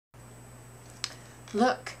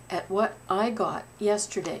Look at what I got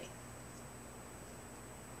yesterday.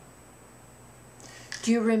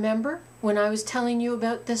 Do you remember when I was telling you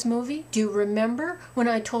about this movie? Do you remember when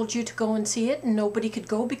I told you to go and see it and nobody could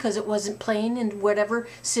go because it wasn't playing in whatever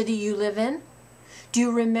city you live in? Do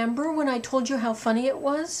you remember when I told you how funny it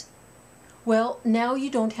was? Well, now you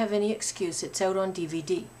don't have any excuse. It's out on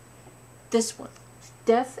DVD. This one,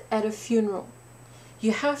 Death at a Funeral.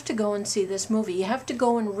 You have to go and see this movie. You have to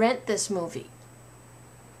go and rent this movie.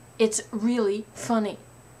 It's really funny.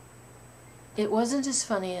 It wasn't as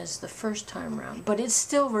funny as the first time round, but it's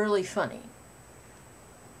still really funny.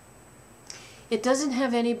 It doesn't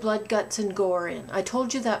have any blood, guts, and gore in. I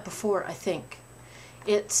told you that before, I think.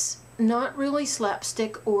 It's not really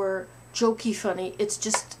slapstick or jokey funny. It's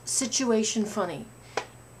just situation funny.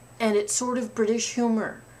 And it's sort of British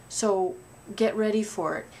humor, so get ready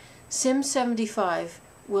for it. Sim75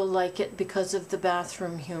 will like it because of the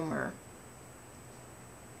bathroom humor.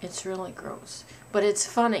 It's really gross, but it's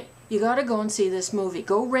funny. You gotta go and see this movie.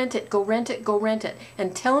 Go rent it, go rent it, go rent it.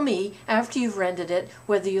 And tell me, after you've rented it,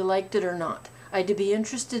 whether you liked it or not. I'd be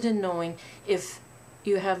interested in knowing if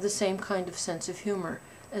you have the same kind of sense of humor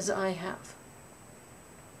as I have.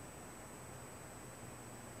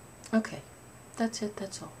 Okay, that's it,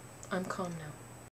 that's all. I'm calm now.